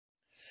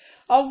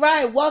All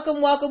right,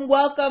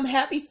 welcome.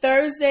 Happy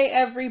Thursday,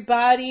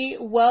 everybody.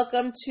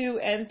 Welcome to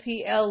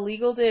NPL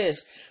Legal Dish.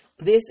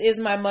 This is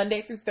my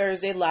Monday through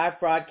Thursday live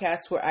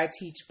broadcast where I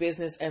teach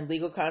business and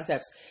legal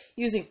concepts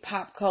using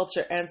pop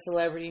culture and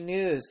celebrity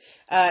news.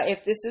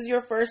 If this is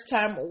your first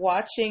time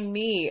watching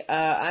me,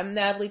 I'm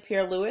Natalie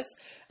Pierre-Lewis.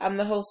 I'm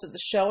the host of the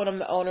show, and I'm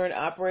the owner and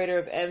operator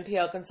of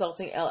NPL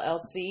Consulting,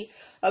 LLC,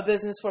 a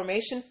business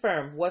formation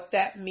firm. What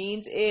that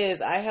means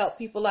is I help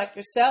people like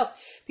yourself,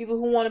 people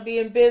who want to be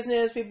in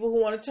business, people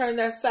who want to turn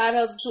that side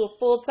hustle to a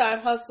full-time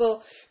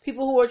hustle,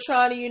 people who are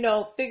trying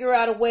to, figure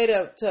out a way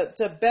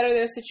to better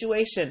their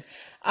situation.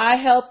 I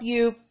help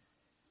you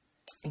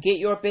get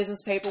your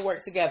business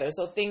paperwork together.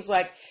 So things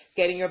like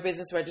getting your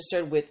business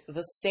registered with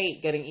the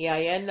state, getting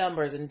EIN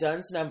numbers and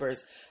DUNS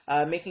numbers,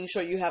 making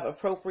sure you have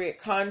appropriate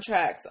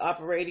contracts,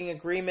 operating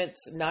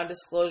agreements,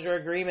 non-disclosure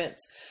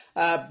agreements,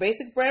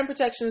 basic brand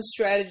protection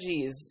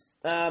strategies,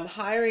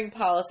 hiring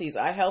policies.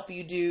 I help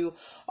you do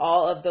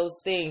all of those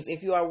things.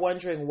 If you are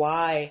wondering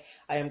why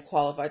I am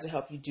qualified to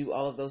help you do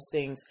all of those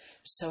things,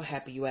 I'm so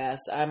happy you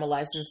asked. I'm a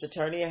licensed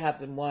attorney. I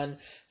have been one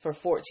for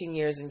 14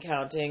 years and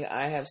counting.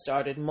 I have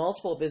started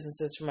multiple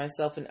businesses for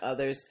myself and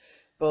others,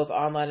 both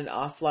online and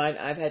offline.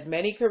 I've had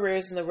many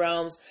careers in the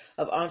realms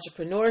of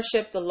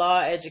entrepreneurship, the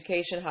law,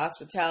 education,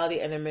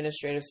 hospitality, and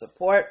administrative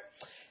support.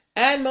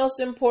 And most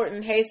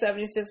important, hey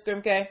 76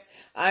 Grimke,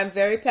 I'm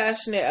very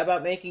passionate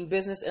about making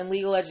business and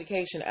legal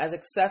education as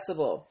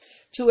accessible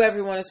to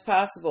everyone as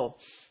possible.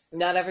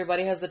 Not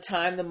everybody has the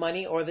time, the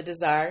money, or the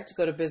desire to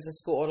go to business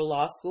school or to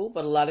law school,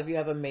 but a lot of you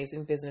have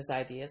amazing business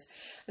ideas.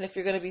 And if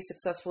you're going to be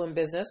successful in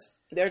business,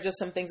 there are just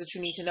some things that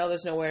you need to know.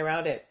 There's no way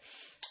around it.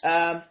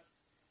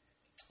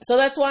 So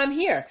that's why I'm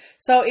here.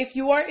 So if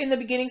you are in the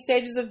beginning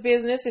stages of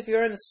business, if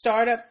you're in the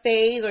startup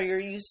phase, or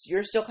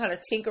you're still kind of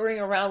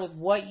tinkering around with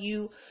what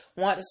you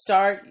want to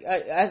start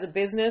as a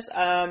business,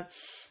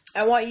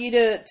 I want you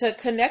to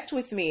connect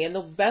with me. And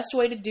the best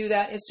way to do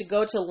that is to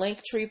go to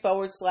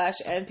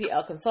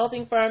Linktree/NPL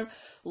Consulting Firm,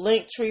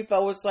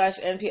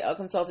 Linktree/NPL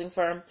Consulting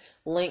Firm,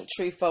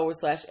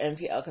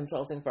 Linktree/NPL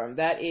Consulting Firm.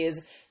 That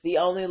is the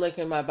only link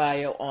in my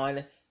bio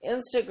on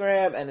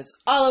Instagram, and it's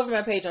all over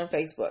my page on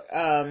Facebook.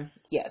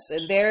 Yes,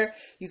 and there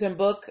you can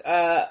book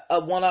a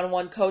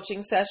one-on-one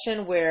coaching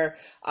session where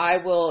I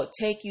will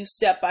take you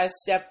step by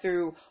step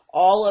through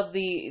all of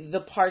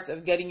the parts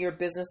of getting your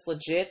business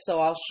legit. So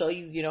I'll show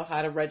you,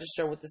 how to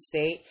register with the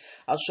state.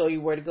 I'll show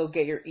you where to go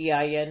get your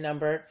EIN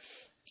number.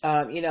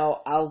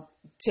 I'll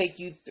take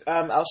you,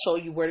 I'll show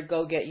you where to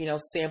go get,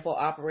 sample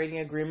operating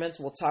agreements.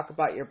 We'll talk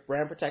about your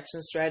brand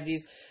protection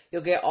strategies.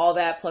 You'll get all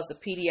that plus a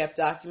PDF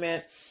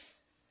document.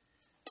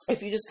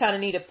 If you just kind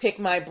of need a pick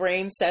my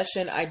brain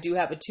session, I do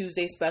have a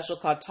Tuesday special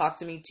called Talk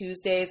to Me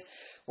Tuesdays,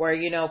 where,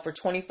 for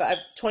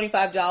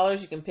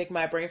 $25, you can pick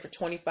my brain for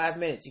 25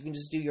 minutes. You can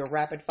just do your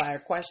rapid fire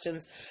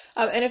questions.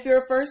 And if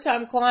you're a first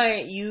time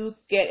client, you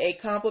get a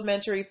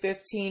complimentary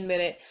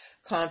 15-minute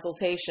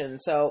consultation.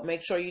 So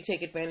make sure you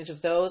take advantage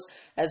of those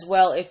as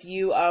well. If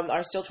you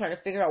are still trying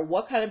to figure out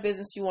what kind of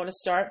business you want to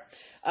start,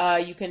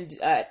 you can,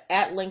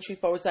 at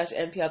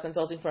Linktree/NPL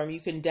Consulting Firm,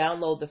 you can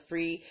download the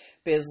free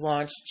Biz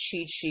Launch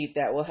cheat sheet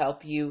that will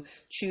help you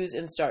choose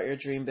and start your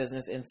dream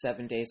business in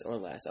 7 days or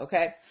less.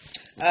 Okay.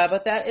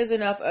 But that is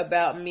enough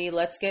about me.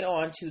 Let's get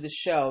on to the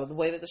show. The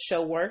way that the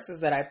show works is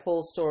that I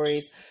pull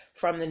stories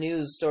from the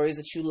news, stories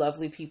that you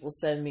lovely people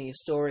send me,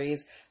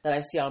 stories that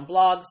I see on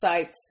blog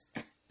sites.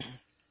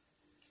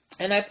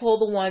 And I pull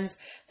the ones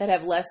that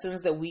have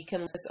lessons that we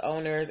can as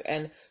owners,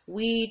 and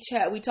we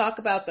talk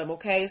about them.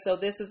 Okay. So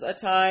this is a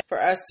time for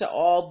us to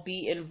all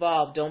be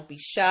involved. Don't be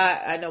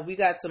shy. I know we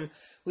got a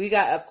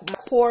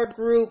core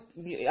group.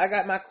 I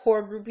got my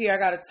core group here. I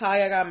got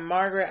Atalia, I got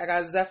Margaret, I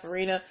got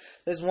Zephyrina.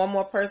 There's one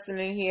more person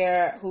in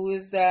here. Who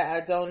is that?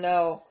 I don't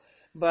know.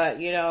 But,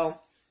 girls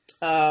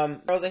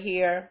are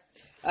here.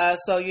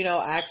 So,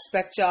 I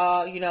expect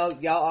y'all,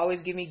 y'all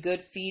always give me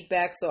good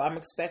feedback. So I'm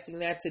expecting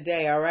that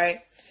today. All right.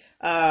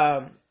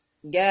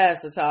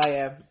 Yes,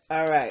 Atalia.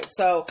 All right.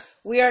 So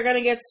we are going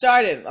to get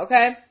started.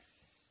 Okay.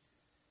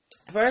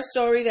 First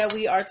story that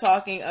we are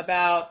talking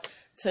about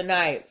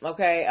tonight.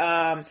 Okay.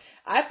 I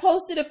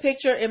posted a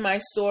picture in my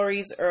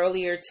stories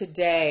earlier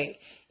today,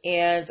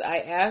 and I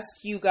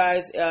asked you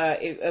guys,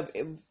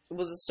 it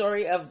was a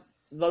story of,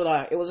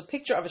 it was a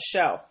picture of a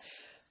show,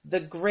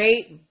 The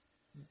Great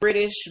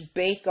British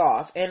Bake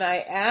Off. And I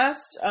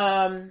asked,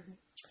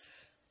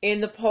 in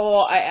the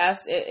poll, I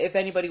asked if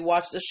anybody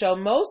watched the show.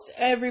 Most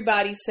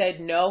everybody said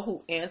no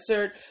who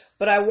answered,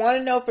 but I want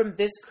to know from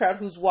this crowd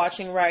who's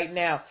watching right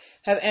now,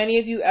 have any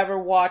of you ever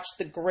watched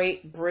The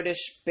Great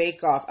British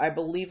Bake Off? I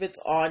believe it's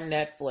on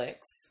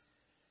Netflix.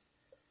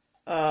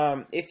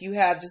 If you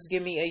have, just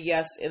give me a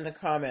yes in the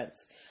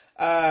comments.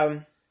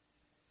 Now,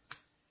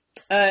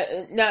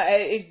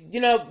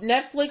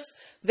 Netflix,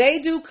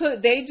 they do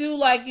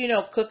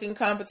cooking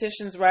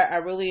competitions, right? I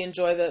really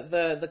enjoy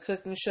the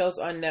cooking shows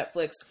on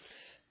Netflix.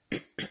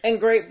 And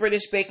Great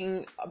British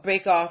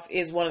Bake Off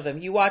is one of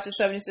them. You watch it,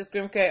 76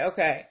 Grimke?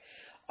 Okay.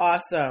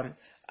 Awesome.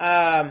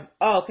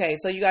 Okay,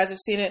 so you guys have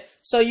seen it.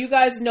 So you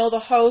guys know the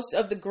host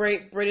of the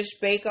Great British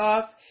Bake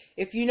Off.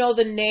 If you know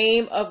the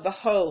name of the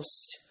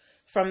host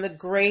from the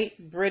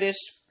Great British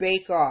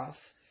Bake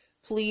Off,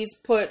 please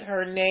put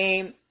her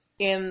name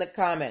in the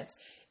comments.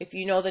 If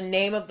you know the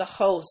name of the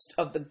host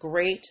of the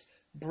Great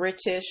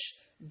British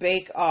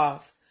Bake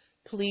Off,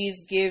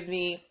 please give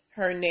me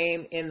her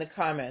name in the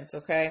comments,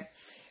 okay?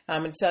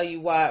 I'm gonna tell you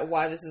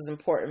why this is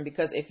important,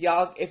 because if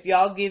y'all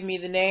give me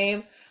the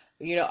name,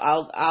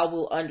 I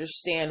will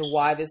understand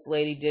why this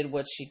lady did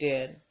what she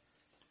did.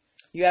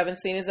 You haven't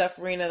seen it,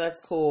 Zephyrina?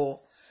 That's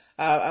cool.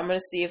 I'm gonna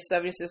see if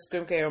 76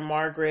 Grimke or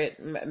Margaret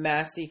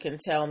Massey can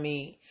tell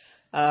me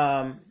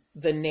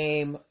the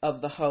name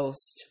of the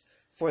host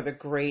for the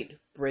Great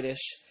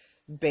British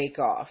Bake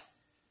Off,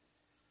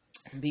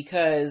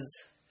 because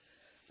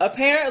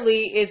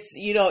apparently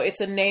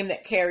it's a name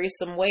that carries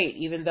some weight,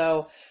 even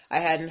though I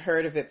hadn't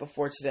heard of it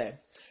before today.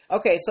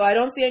 Okay, so I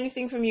don't see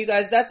anything from you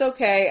guys. That's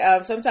okay.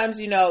 Sometimes,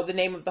 the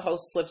name of the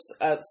host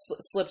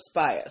slips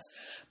by us.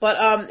 But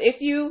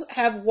if you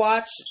have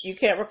watched, you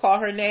can't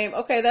recall her name.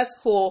 Okay, that's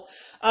cool.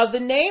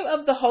 The name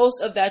of the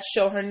host of that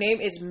show, her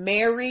name is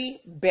Mary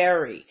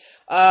Berry.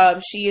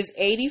 She is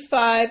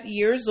 85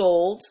 years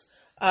old.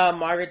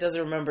 Margaret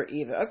doesn't remember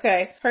either.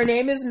 Okay, her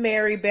name is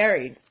Mary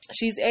Berry.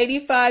 She's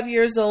 85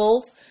 years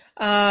old.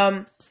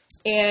 And,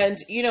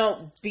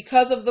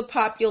 because of the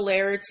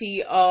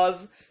popularity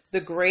of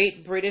the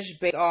Great British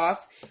Bake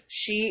Off,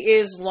 she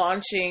is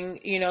launching,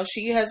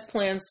 she has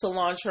plans to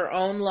launch her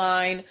own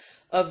line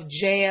of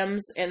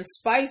jams and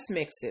spice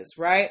mixes,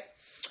 right?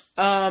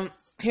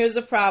 Here's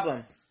the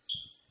problem.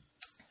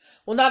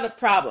 Well, not a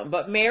problem,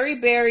 but Mary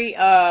Berry,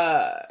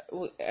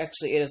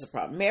 actually it is a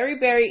problem. Mary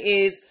Berry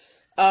is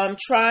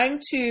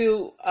trying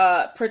to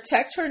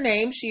protect her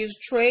name. She is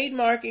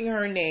trademarking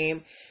her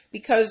name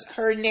because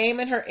her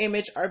name and her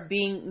image are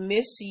being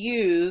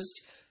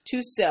misused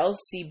to sell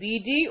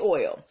CBD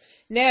oil.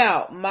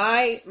 Now,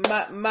 my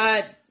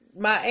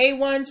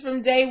A1s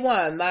from day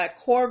one, my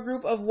core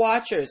group of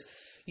watchers,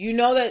 you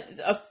know that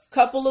a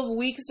couple of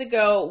weeks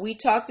ago we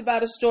talked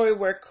about a story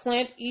where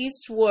Clint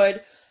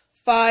Eastwood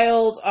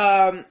filed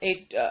a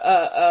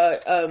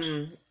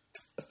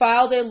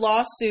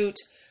lawsuit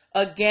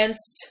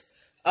against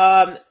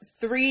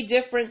 3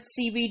 different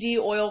CBD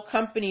oil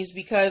companies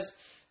because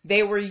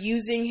they were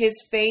using his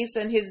face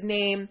and his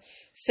name,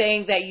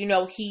 saying that,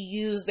 he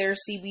used their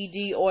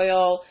CBD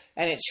oil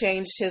and it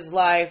changed his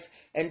life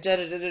and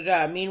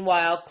da-da-da-da-da.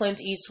 Meanwhile, Clint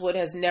Eastwood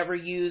has never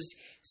used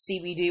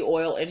CBD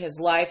oil in his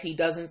life. He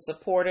doesn't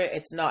support it.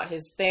 It's not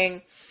his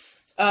thing.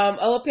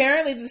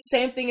 Apparently the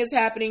same thing is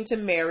happening to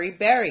Mary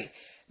Berry.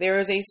 There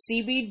is a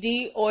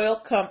CBD oil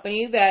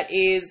company that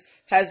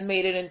has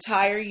made an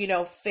entire,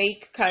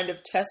 fake kind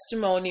of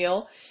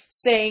testimonial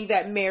saying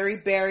that Mary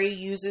Berry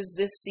uses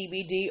this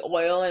CBD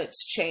oil and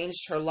it's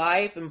changed her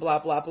life and blah,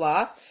 blah,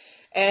 blah.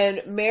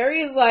 And Mary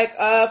is like,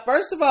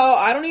 first of all,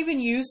 I don't even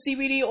use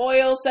CBD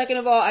oil. Second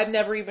of all, I've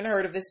never even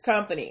heard of this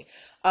company.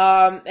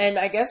 And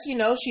I guess,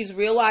 she's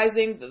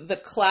realizing the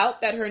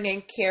clout that her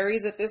name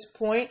carries at this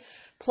point.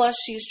 Plus,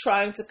 she's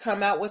trying to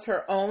come out with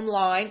her own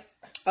line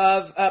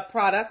of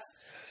products.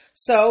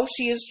 So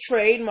she is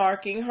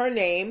trademarking her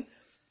name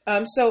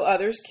so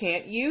others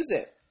can't use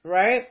it,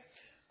 right?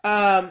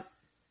 And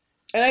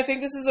I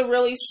think this is a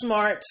really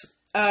smart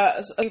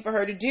thing for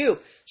her to do.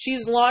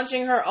 She's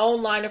launching her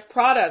own line of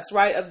products,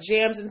 right, of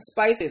jams and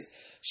spices.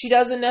 She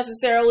doesn't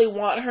necessarily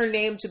want her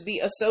name to be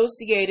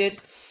associated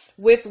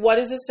with what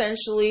is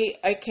essentially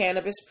a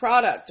cannabis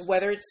product.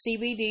 Whether it's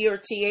CBD or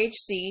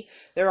THC,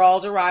 they're all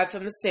derived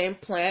from the same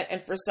plant.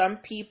 And for some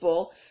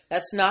people,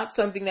 that's not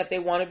something that they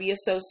want to be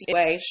associated with in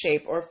any way,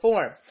 shape, or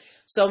form.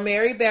 So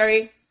Mary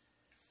Berry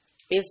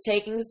is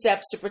taking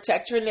steps to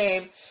protect her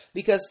name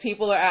because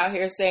people are out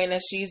here saying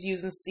that she's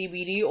using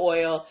CBD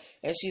oil,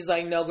 and she's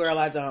like, no, girl,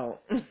 I don't.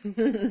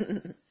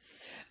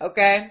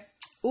 Okay?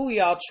 Ooh,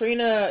 y'all,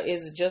 Trina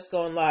is just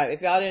going live.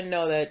 If y'all didn't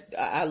know that,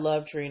 I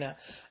love Trina.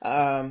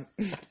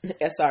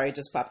 Sorry, it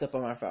just popped up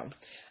on my phone.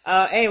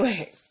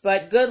 Anyway,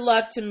 but good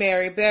luck to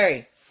Mary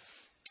Berry.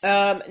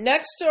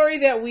 Next story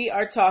that we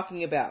are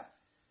talking about.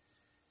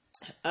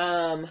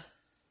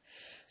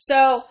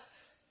 So,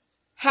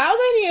 how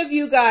many of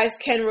you guys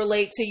can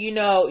relate to,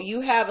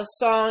 you have a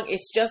song,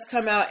 it's just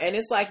come out, and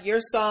it's like your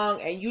song,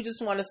 and you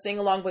just want to sing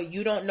along, but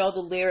you don't know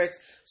the lyrics,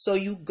 so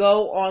you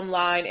go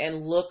online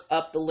and look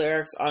up the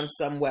lyrics on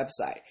some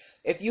website.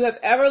 If you have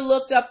ever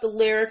looked up the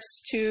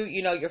lyrics to,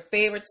 your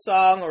favorite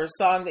song, or a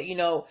song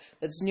that,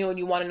 that's new and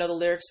you want to know the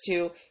lyrics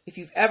to, if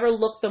you've ever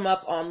looked them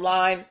up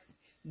online,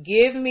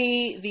 give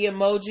me the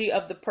emoji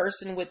of the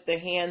person with the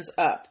hands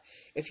up.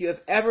 If you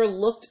have ever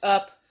looked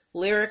up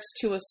lyrics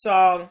to a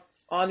song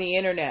on the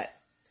internet,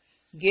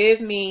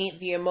 give me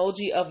the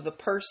emoji of the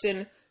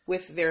person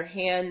with their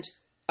hand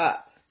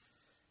up.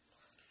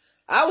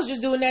 I was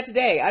just doing that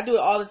today. I do it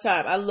all the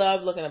time. I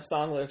love looking up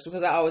song lyrics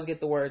because I always get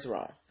the words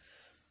wrong.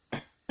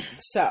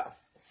 So,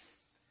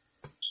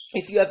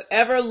 if you have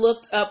ever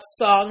looked up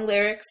song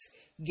lyrics,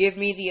 give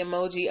me the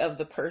emoji of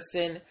the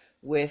person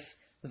with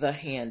the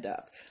hand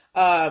up.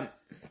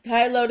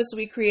 Hi, Lotus,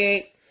 we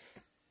create.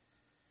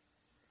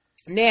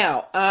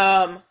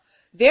 Now,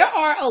 there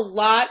are a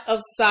lot of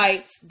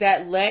sites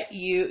that let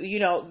you,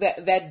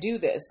 that do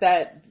this,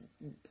 that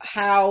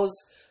house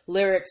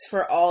lyrics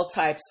for all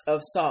types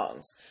of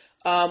songs.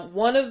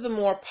 One of the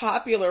more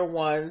popular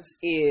ones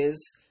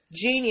is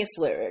Genius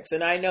Lyrics.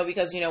 And I know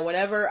because,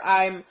 whenever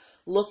I'm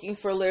looking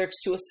for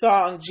lyrics to a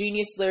song,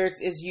 Genius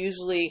Lyrics is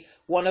usually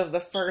one of the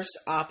first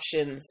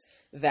options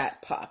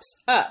that pops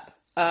up.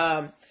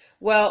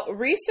 Well,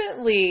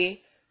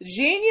 recently,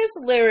 Genius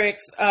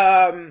Lyrics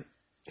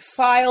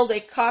filed a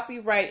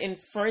copyright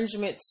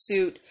infringement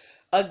suit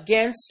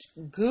against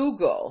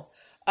Google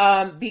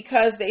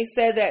because they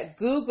said that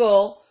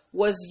Google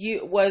was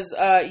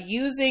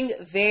using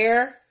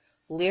their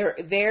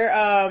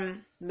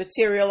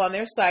material on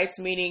their sites,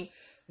 meaning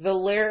the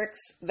lyrics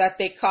that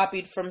they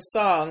copied from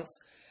songs,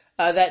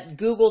 that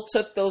Google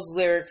took those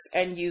lyrics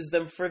and used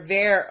them for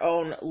their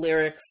own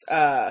lyrics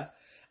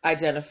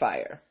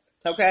identifier.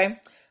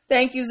 Okay?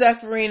 Thank you,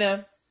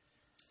 Zephyrina.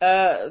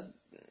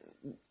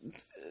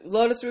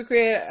 Lotus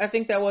Recreate, I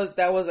think that was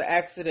an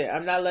accident.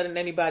 I'm not letting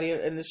anybody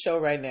in the show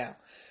right now.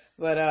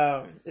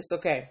 But it's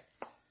okay.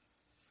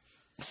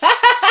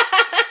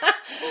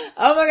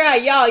 Oh my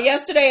God, y'all,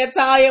 yesterday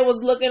Italia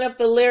was looking up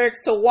the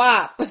lyrics to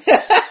WAP.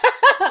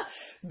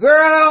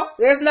 Girl,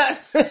 there's not...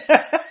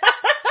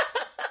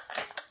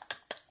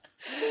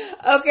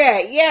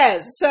 Okay,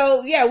 yes.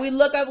 So, yeah, we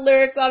look up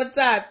lyrics all the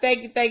time.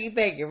 Thank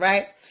you,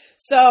 right?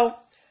 So,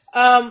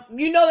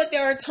 you know that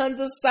there are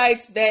tons of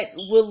sites that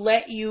will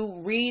let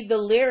you read the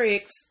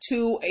lyrics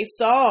to a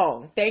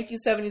song. Thank you,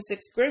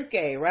 76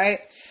 Grimke, right?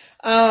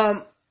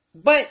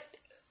 But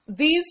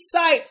these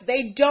sites,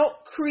 they don't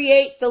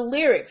create the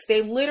lyrics.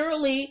 They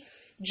literally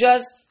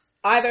just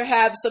either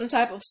have some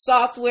type of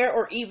software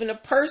or even a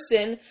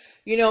person,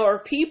 or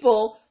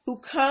people who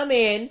come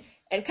in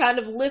and kind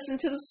of listen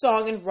to the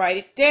song and write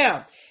it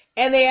down.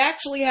 And they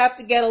actually have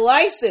to get a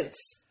license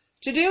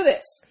to do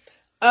this.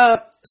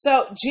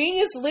 So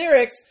Genius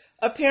Lyrics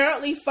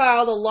apparently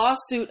filed a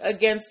lawsuit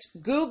against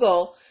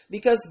Google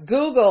because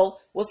Google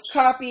was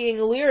copying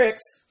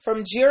lyrics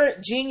from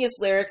Genius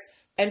Lyrics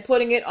and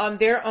putting it on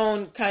their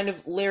own kind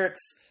of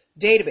lyrics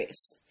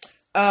database.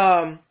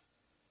 And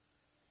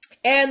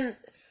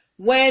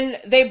when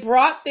they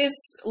brought this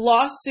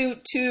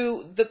lawsuit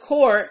to the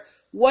court,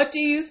 what do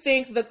you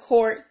think the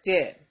court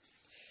did?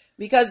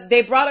 Because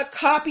they brought a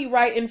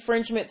copyright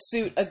infringement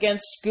suit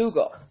against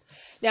Google.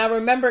 Now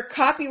remember,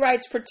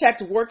 copyrights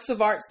protect works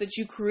of arts that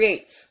you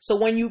create. So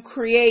when you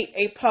create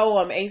a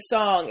poem, a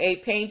song, a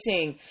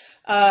painting,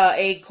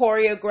 a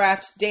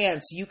choreographed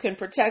dance, you can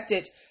protect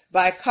it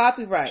by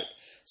copyright.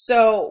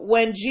 So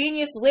when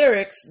Genius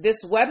Lyrics,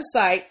 this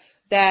website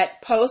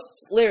that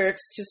posts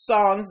lyrics to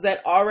songs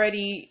that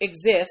already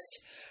exist,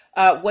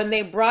 when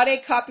they brought a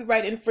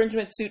copyright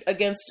infringement suit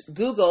against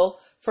Google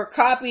for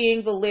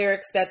copying the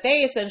lyrics that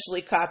they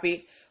essentially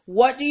copied,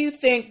 what do you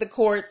think the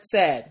court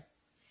said?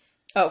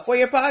 Oh, for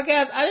your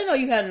podcast? I didn't know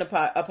you had a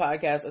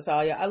podcast,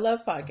 Atalia. I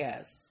love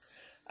podcasts.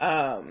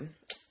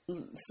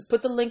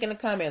 Put the link in the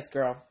comments,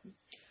 girl.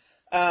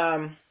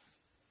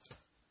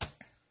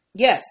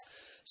 Yes.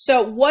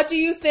 So what do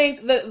you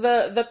think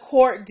the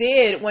court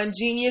did when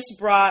Genius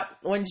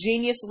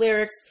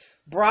Lyrics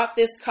brought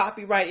this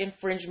copyright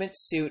infringement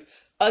suit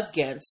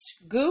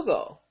against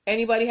Google?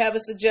 Anybody have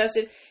a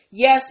suggestion?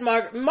 Yes,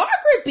 Margaret.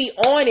 Margaret be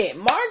on it.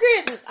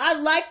 Margaret, I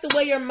like the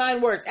way your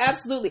mind works.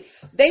 Absolutely.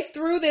 They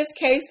threw this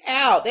case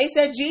out. They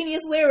said,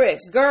 Genius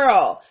Lyrics,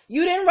 girl,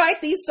 you didn't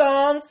write these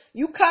songs.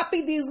 You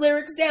copied these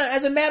lyrics down.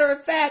 As a matter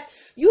of fact,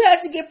 you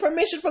had to get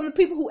permission from the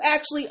people who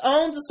actually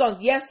owned the song.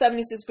 Yes,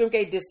 76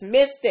 Grimke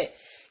dismissed it.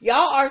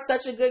 Y'all are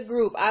such a good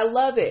group. I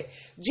love it.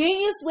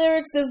 Genius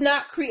Lyrics does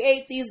not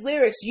create these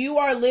lyrics. You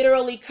are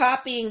literally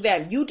copying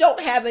them. You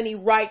don't have any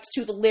rights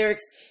to the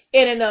lyrics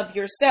in and of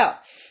yourself.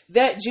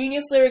 That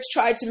Genius Lyrics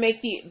tried to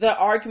make the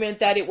argument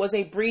that it was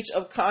a breach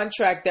of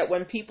contract, that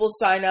when people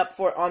sign up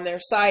for on their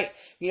site,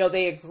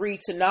 they agree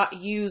to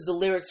not use the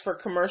lyrics for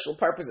commercial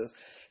purposes.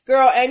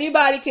 Girl,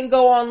 anybody can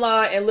go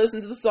online and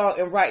listen to the song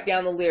and write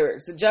down the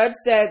lyrics. The judge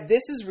said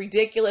this is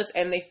ridiculous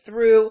and they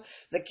threw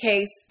the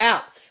case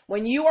out.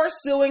 When you are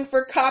suing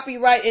for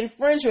copyright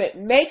infringement,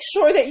 make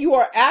sure that you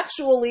are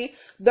actually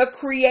the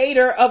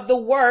creator of the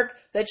work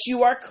that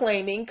you are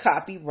claiming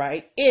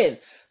copyright in.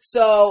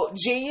 So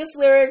Genius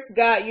Lyrics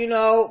got,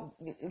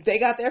 they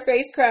got their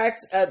face cracked.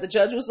 The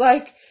judge was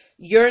like,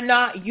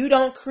 you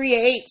don't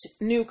create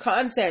new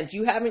content.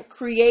 You haven't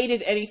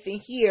created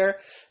anything here.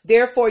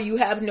 Therefore, you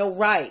have no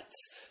rights.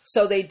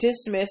 So they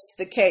dismissed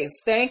the case.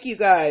 Thank you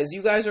guys.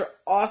 You guys are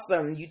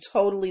awesome. You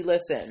totally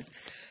listen.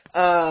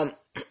 All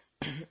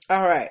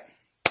right.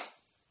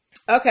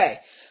 Okay.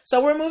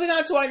 So we're moving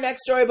on to our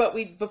next story, but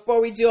before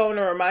we do, I want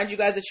to remind you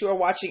guys that you are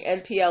watching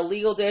NPL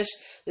Legal Dish.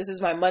 This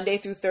is my Monday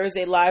through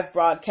Thursday live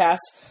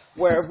broadcast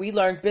where we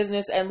learn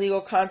business and legal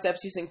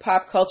concepts using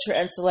pop culture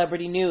and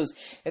celebrity news.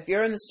 If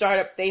you're in the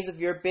startup phase of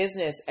your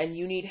business and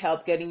you need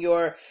help getting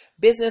your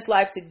business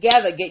life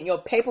together, getting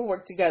your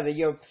paperwork together,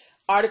 your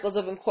articles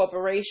of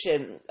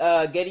incorporation,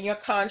 getting your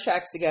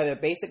contracts together,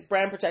 basic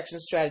brand protection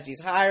strategies,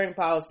 hiring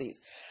policies.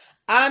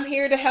 I'm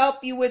here to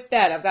help you with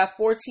that. I've got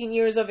 14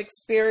 years of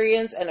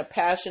experience and a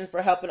passion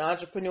for helping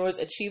entrepreneurs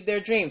achieve their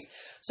dreams.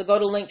 So go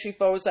to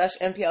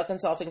linktree/MPL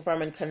Consulting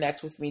Firm and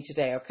connect with me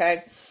today,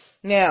 okay?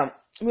 Now,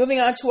 moving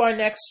on to our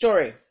next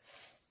story.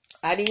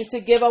 I need to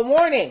give a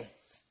warning.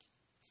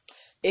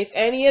 If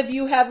any of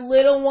you have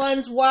little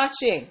ones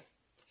watching,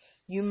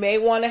 you may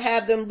want to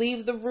have them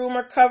leave the room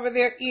or cover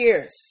their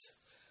ears.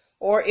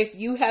 Or if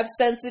you have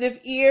sensitive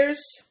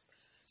ears,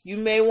 you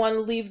may want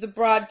to leave the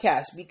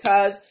broadcast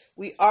because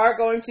we are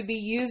going to be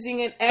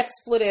using an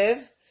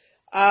expletive.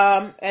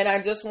 And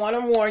I just want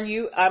to warn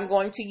you, I'm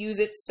going to use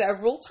it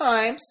several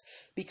times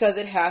because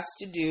it has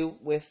to do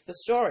with the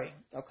story.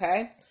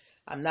 Okay?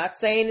 I'm not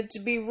saying it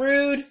to be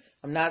rude.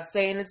 I'm not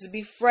saying it to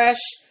be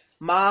fresh.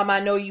 Mom, I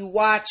know you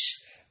watch.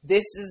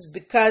 This is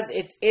because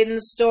it's in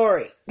the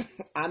story.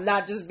 I'm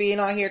not just being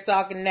on here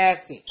talking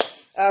nasty.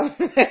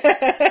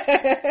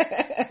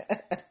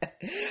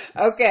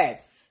 Okay.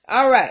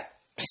 All right.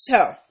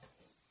 So,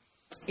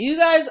 you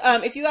guys,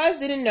 if you guys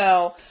didn't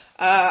know,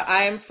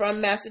 I am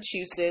from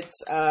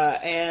Massachusetts,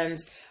 and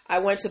I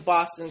went to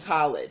Boston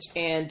College.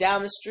 And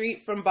down the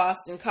street from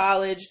Boston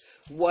College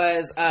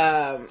was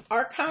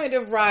our kind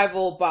of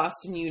rival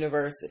Boston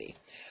University.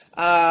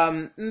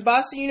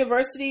 Boston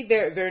University,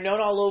 they're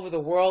known all over the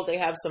world. They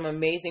have some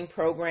amazing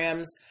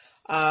programs,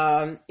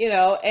 and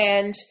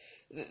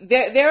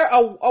they're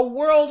a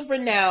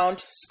world-renowned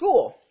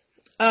school.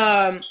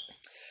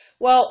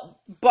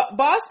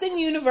 Boston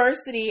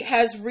University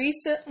has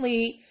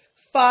recently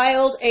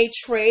filed a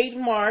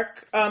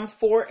trademark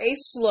for a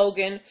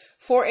slogan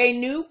for a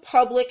new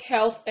public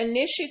health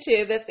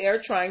initiative that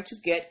they're trying to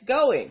get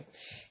going.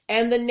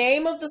 And the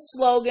name of the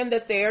slogan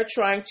that they are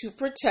trying to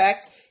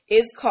protect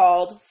is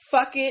called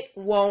 "Fuck It,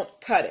 Won't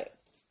Cut It."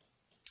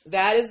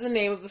 That is the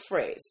name of the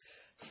phrase.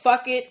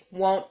 Fuck it,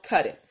 won't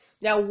cut it.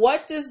 Now,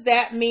 what does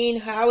that mean?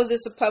 How is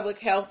this a public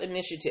health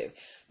initiative?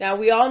 Now,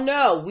 we all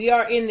know we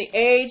are in the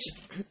age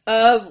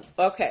of,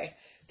 okay,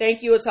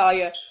 thank you,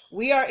 Atalia.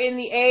 We are in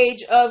the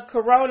age of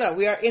Corona.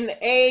 We are in the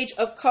age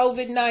of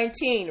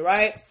COVID-19,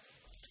 right?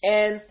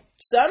 And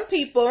some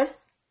people,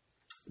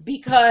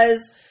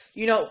 because,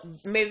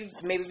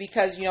 maybe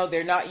because,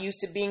 they're not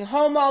used to being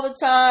home all the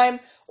time,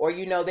 or,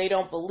 they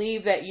don't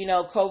believe that,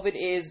 COVID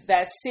is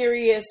that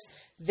serious.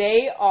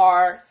 They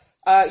are,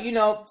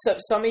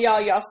 some of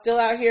y'all still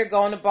out here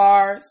going to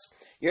bars.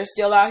 You're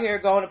still out here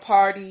going to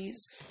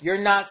parties. You're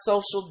not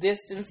social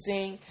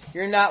distancing.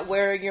 You're not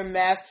wearing your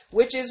mask,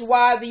 which is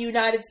why the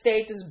United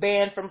States is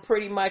banned from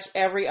pretty much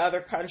every other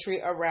country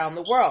around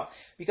the world,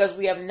 because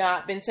we have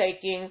not been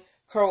taking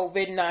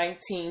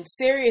COVID-19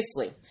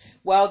 seriously.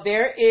 Well,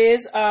 there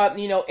is,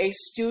 a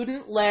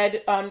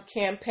student-led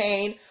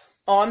campaign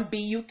on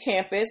BU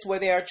campus where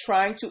they are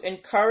trying to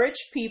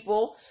encourage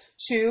people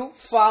to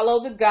follow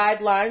the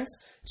guidelines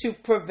to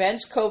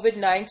prevent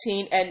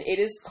COVID-19, and it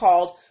is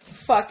called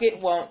 "Fuck It,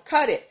 Won't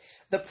Cut It."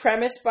 The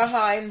premise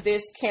behind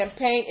this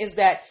campaign is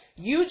that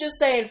you just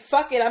saying,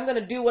 fuck it, I'm going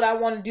to do what I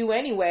want to do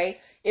anyway,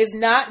 is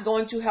not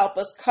going to help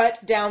us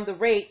cut down the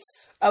rates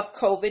of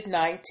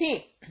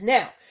COVID-19.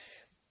 Now,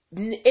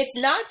 it's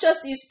not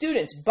just these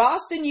students.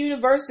 Boston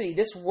University,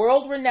 this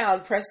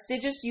world-renowned,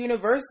 prestigious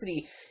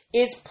university,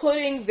 is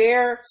putting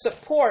their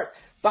support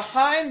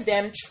behind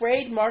them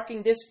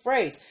trademarking this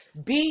phrase.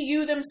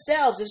 BU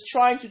themselves is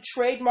trying to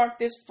trademark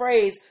this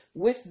phrase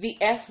with the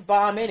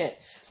F-bomb in it,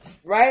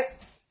 right?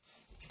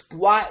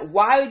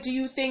 Why do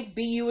you think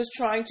BU is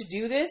trying to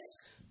do this?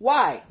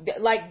 Why?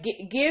 Like,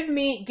 give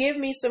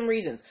me some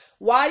reasons.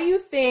 Why do you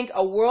think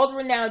a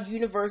world-renowned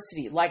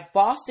university like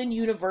Boston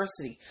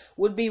University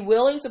would be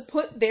willing to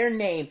put their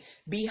name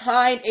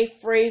behind a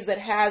phrase that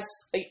has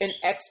an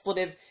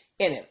expletive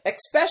in it,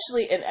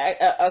 especially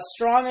a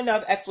strong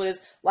enough expletive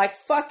like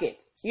 "fuck it"?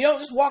 You don't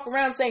just walk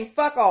around saying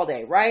 "fuck" all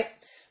day, right?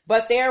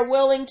 But they're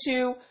willing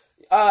to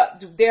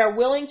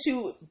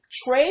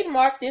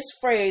trademark this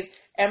phrase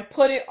and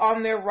put it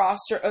on their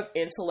roster of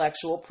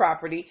intellectual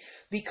property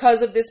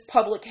because of this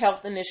public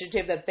health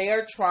initiative that they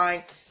are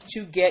trying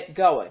to get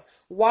going.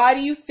 Why do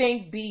you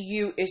think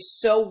BU is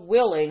so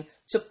willing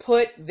to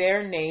put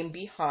their name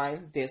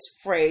behind this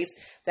phrase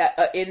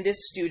that in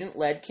this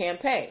student-led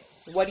campaign?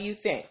 What do you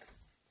think?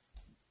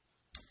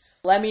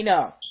 Let me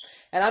know.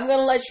 And I'm going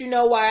to let you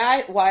know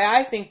why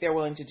I think they're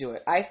willing to do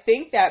it. I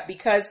think that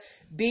because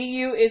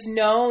BU is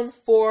known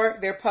for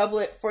their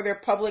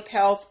public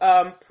health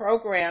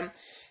program.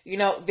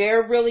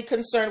 They're really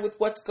concerned with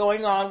what's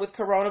going on with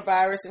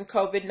coronavirus and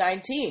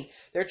COVID-19.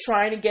 They're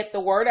trying to get the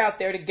word out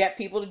there to get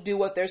people to do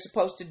what they're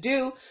supposed to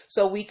do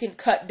so we can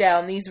cut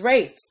down these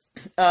rates.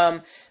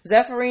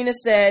 Zephyrina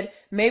said,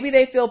 maybe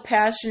they feel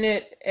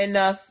passionate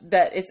enough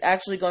that it's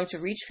actually going to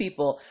reach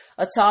people.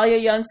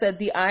 Atalia Young said,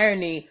 the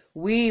irony,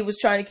 we was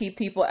trying to keep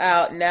people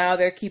out. Now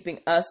they're keeping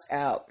us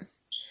out.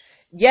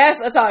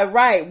 Yes, Atalia,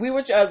 right. We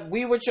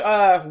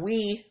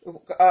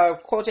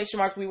quotation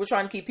marks, we were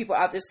trying to keep people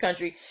out this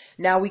country.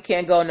 Now we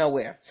can't go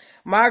nowhere.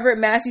 Margaret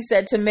Massey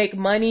said to make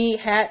money,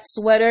 hats,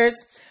 sweaters.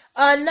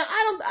 No,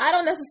 I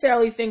don't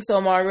necessarily think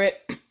so, Margaret.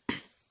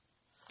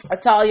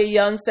 Atalia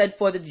Young said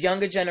for the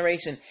younger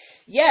generation.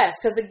 Yes,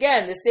 because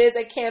again, this is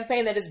a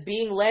campaign that is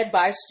being led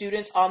by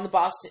students on the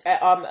Boston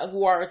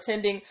who are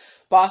attending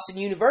Boston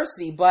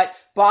University. But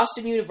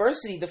Boston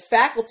University, the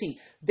faculty,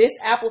 this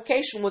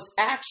application was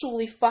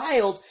actually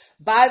filed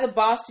by the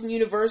Boston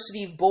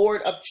University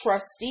Board of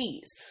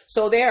Trustees.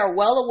 So they are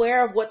well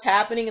aware of what's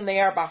happening and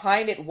they are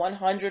behind it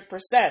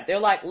 100%. They're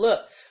like, look,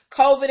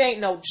 COVID ain't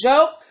no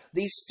joke.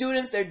 These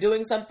students, they're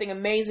doing something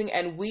amazing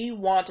and we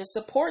want to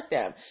support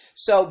them.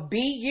 So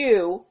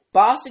BU,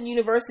 Boston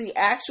University,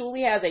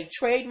 actually has a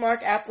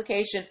trademark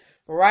application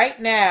right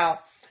now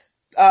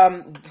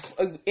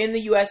in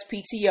the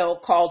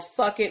USPTO called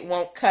Fuck It,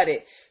 Won't Cut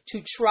It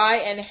to try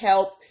and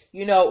help,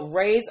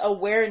 raise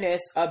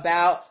awareness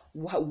about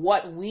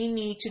what we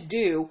need to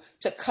do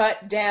to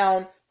cut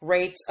down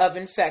rates of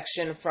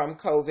infection from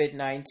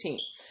COVID-19.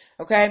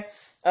 Okay?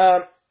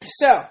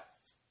 So,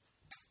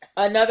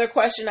 another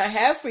question I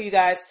have for you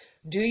guys,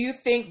 do you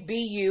think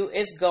BU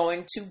is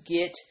going to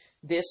get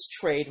this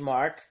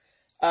trademark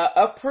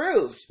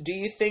approved? Do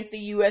you think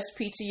the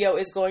USPTO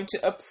is going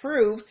to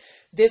approve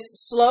this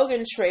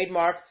slogan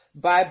trademark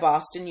by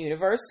Boston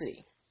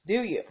University?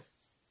 Do you?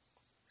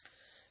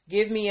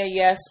 Give me a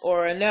yes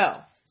or a no.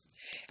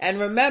 And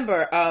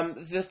remember,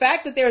 the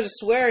fact that there's a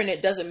swear in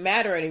it doesn't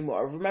matter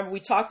anymore. Remember, we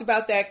talked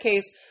about that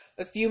case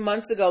a few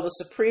months ago. The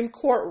Supreme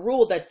Court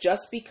ruled that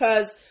just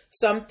because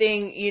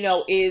something,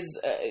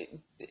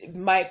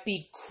 might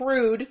be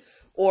crude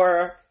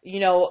or,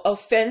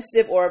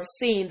 offensive or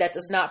obscene, that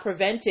does not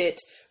prevent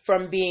it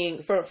from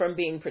being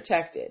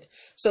protected.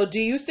 So do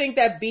you think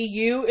that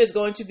BU is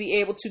going to be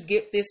able to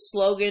get this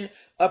slogan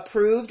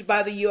approved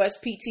by the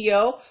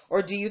USPTO,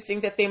 or do you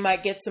think that they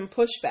might get some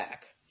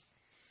pushback?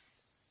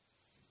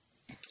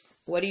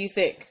 What do you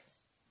think?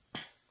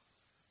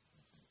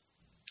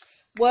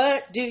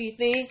 What do you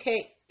think?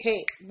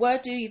 Hey,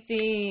 what do you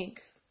think?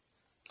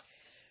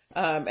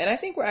 And I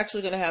think we're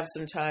actually going to have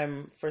some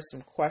time for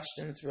some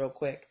questions real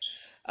quick.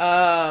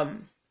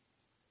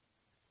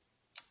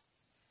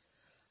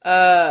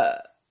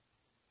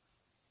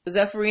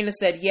 Zephyrina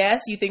said,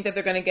 yes, you think that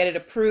they're going to get it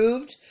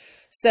approved.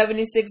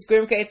 76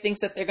 Grimke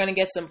thinks that they're going to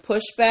get some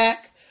pushback.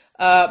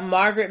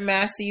 Margaret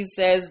Massey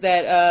says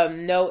that,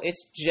 no,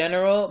 it's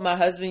general. My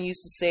husband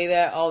used to say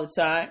that all the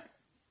time.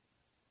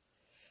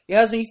 Your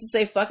husband used to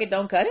say, fuck it,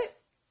 don't cut it?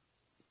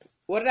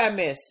 What did I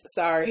miss?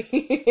 Sorry.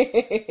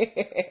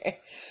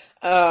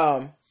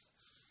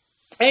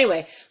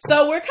 Anyway,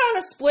 so we're kind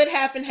of split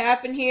half and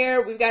half in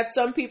here. We've got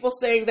some people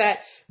saying that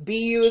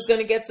BU is going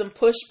to get some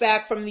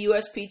pushback from the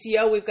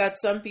USPTO. We've got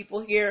some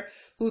people here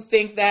who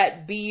think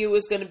that BU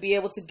is going to be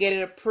able to get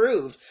it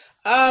approved.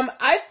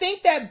 I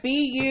think that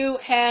BU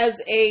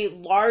has a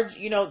large,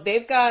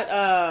 they've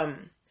got,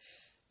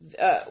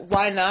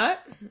 why not?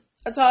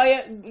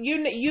 Natalia,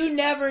 you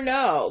never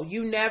know.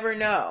 You never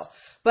know.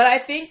 But I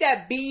think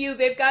that BU,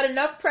 they've got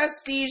enough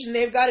prestige and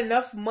they've got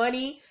enough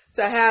money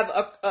to have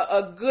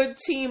a good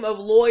team of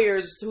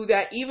lawyers who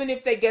that even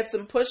if they get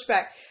some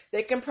pushback,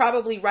 they can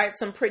probably write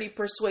some pretty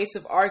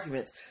persuasive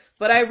arguments.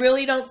 But I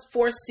really don't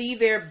foresee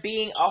there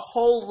being a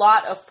whole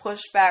lot of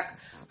pushback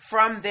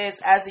from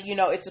this as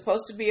it's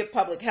supposed to be a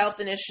public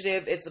health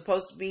initiative. It's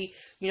supposed to be,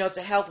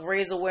 to help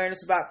raise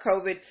awareness about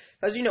COVID.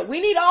 Because,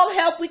 we need all the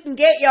help we can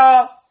get,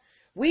 y'all.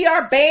 We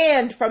are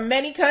banned from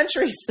many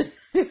countries.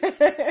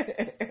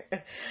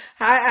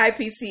 Hi,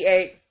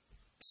 IPC8.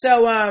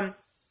 So,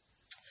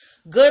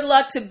 good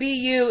luck to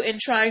BU in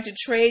trying to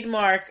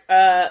trademark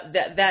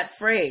that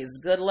phrase.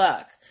 Good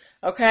luck.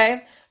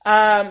 Okay?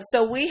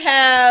 So we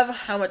have,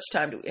 how much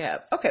time do we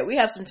have? Okay, we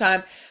have some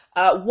time.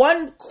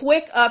 One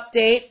quick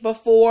update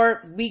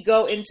before we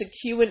go into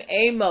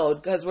Q&A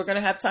mode, because we're going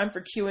to have time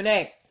for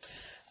Q&A.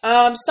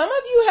 Some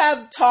of you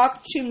have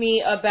talked to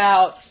me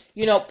about,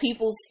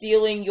 people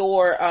stealing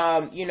your,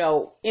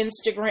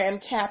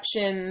 Instagram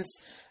captions,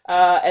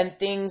 and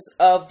things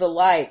of the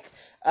like.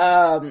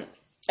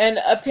 And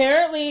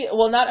apparently,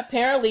 well, not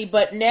apparently,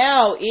 but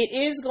now it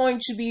is going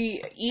to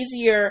be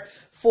easier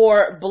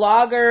for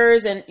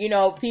bloggers and,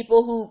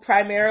 people who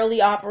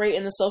primarily operate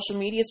in the social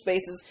media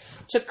spaces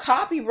to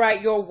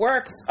copyright your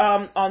works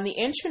on the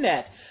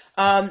internet.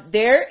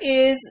 There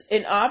is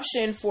an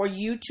option for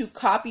you to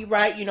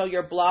copyright,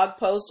 your blog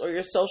posts or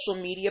your social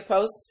media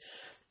posts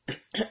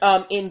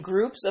in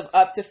groups of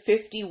up to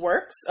 50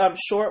 works,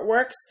 short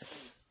works.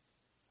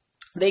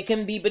 They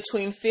can be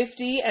between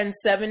 50 and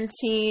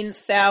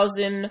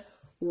 17,000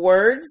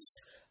 words.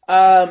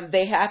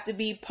 They have to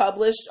be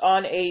published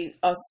on a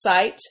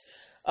site,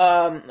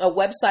 a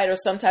website or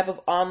some type of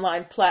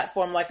online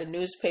platform like a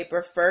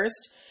newspaper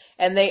first.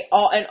 And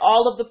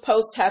all of the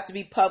posts have to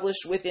be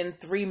published within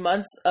 3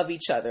 months of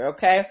each other.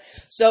 Okay.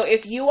 So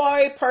if you are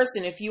a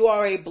person, if you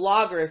are a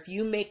blogger, if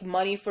you make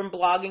money from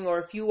blogging, or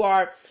if you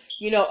are,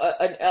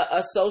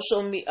 a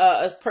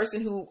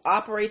person who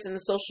operates in the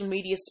social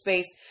media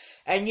space,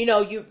 And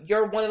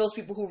you're one of those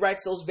people who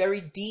writes those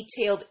very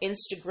detailed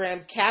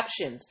Instagram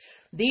captions.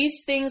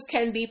 These things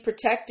can be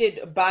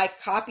protected by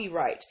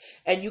copyright.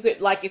 And you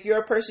could, like, if you're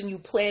a person, you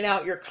plan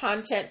out your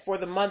content for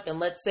the month, and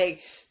let's say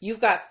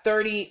you've got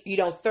 30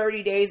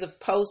 days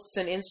of posts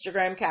and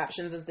Instagram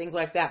captions and things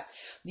like that.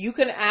 You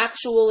can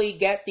actually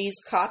get these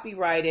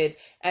copyrighted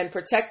and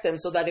protect them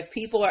so that if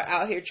people are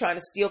out here trying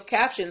to steal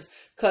captions,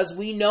 because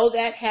we know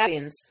that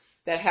happens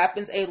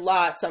a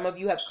lot. Some of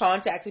you have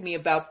contacted me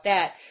about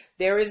that.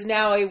 There is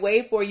now a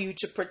way for you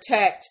to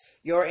protect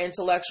your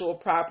intellectual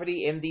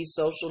property in these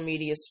social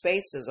media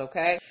spaces,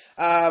 okay?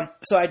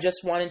 So I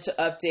just wanted to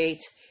update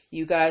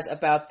you guys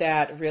about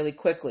that really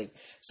quickly.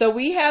 So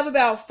we have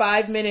about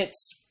 5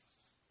 minutes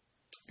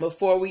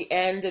before we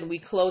end and we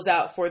close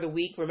out for the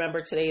week. Remember,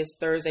 today is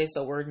Thursday,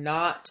 so we're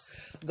not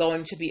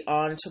going to be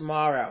on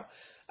tomorrow.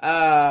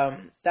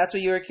 That's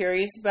what you were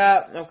curious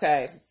about?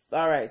 Okay.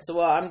 All right. So,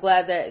 well, I'm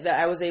glad that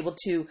I was able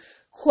to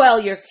quell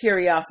your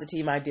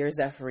curiosity, my dear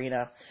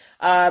Zephyrina.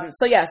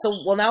 So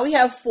now we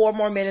have 4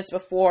 more minutes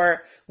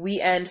before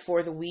we end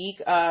for the week.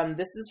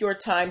 This is your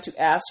time to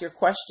ask your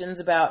questions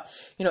about,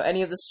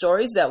 any of the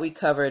stories that we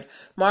covered.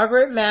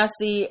 Margaret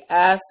Massey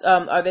asked,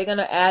 are they going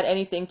to add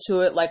anything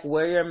to it, like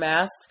wear your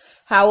masks?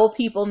 How will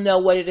people know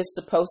what it is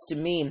supposed to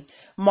mean?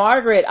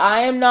 Margaret,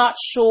 I am not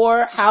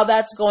sure how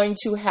that's going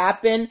to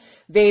happen.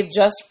 They've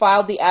just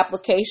filed the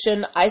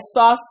application. I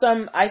saw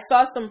some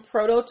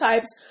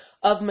prototypes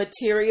of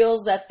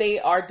materials that they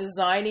are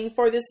designing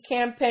for this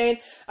campaign.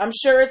 I'm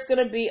sure it's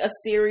going to be a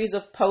series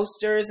of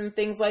posters and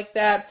things like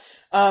that.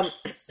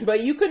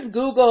 But you can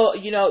Google,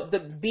 the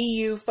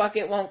BU Fuck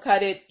It Won't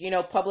Cut It,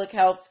 public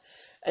health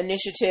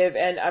initiative,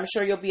 and I'm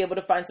sure you'll be able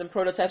to find some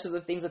prototypes of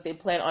the things that they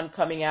plan on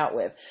coming out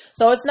with.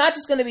 So it's not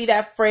just going to be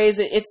that phrase.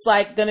 It's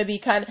like going to be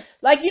kind of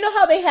like,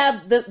 how they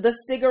have the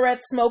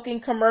cigarette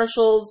smoking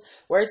commercials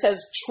where it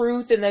says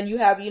truth, and then you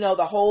have,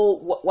 the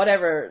whole,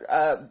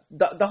 whatever,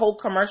 the whole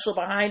commercial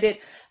behind it.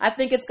 I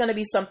think it's going to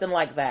be something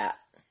like that.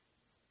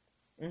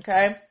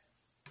 Okay.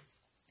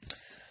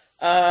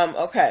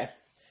 Okay.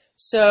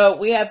 So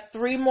we have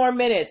 3 more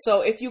minutes.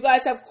 So if you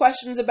guys have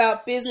questions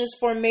about business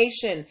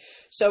formation,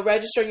 so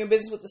registering your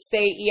business with the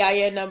state,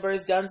 EIN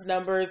numbers, DUNS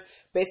numbers,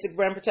 basic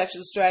brand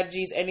protection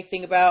strategies,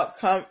 anything about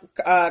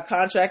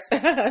contracts.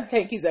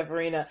 Thank you,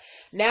 Zephyrina.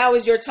 Now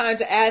is your time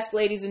to ask,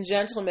 ladies and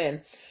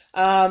gentlemen.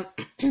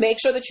 Make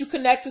sure that you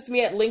connect with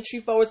me at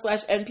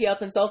Linktree/NPL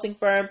Consulting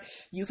Firm.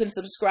 You can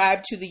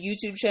subscribe to the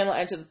YouTube channel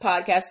and to the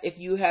podcast if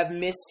you have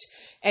missed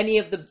any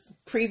of the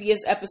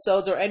previous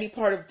episodes or any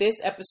part of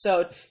this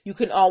episode. You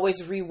can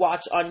always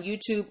rewatch on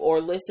YouTube or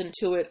listen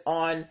to it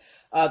on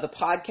the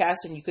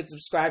podcast, and you can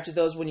subscribe to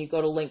those when you go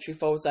to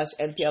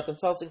Linktree/NPL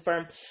Consulting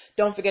Firm.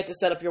 Don't forget to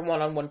set up your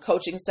one-on-one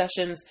coaching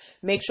sessions.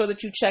 Make sure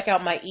that you check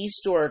out my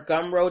e-store,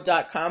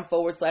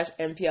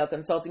 gumroad.com/NPL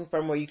Consulting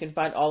Firm, where you can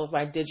find all of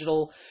my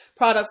digital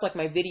products, like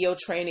my video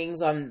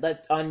trainings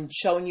on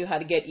showing you how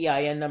to get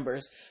EIN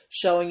numbers,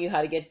 showing you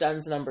how to get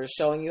DUNS numbers,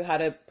 showing you how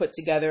to put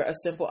together a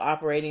simple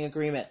operating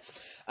agreement.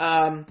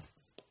 So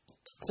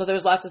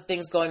there's lots of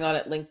things going on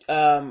at Link,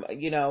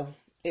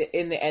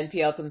 in the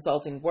NPL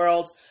consulting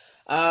world.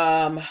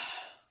 So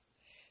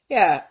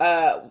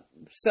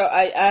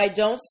I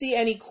don't see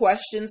any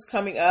questions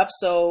coming up,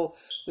 so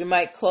we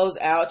might close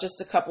out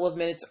just a couple of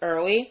minutes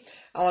early.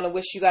 I want to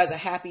wish you guys a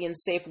happy and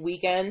safe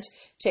weekend.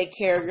 Take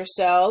care of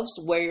yourselves,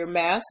 wear your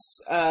masks,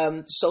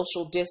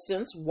 social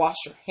distance, wash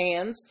your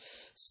hands,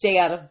 stay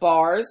out of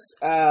bars,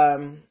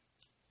 and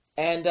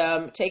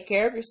take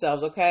care of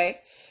yourselves, okay?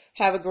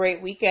 Have a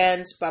great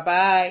weekend.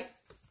 Bye-bye.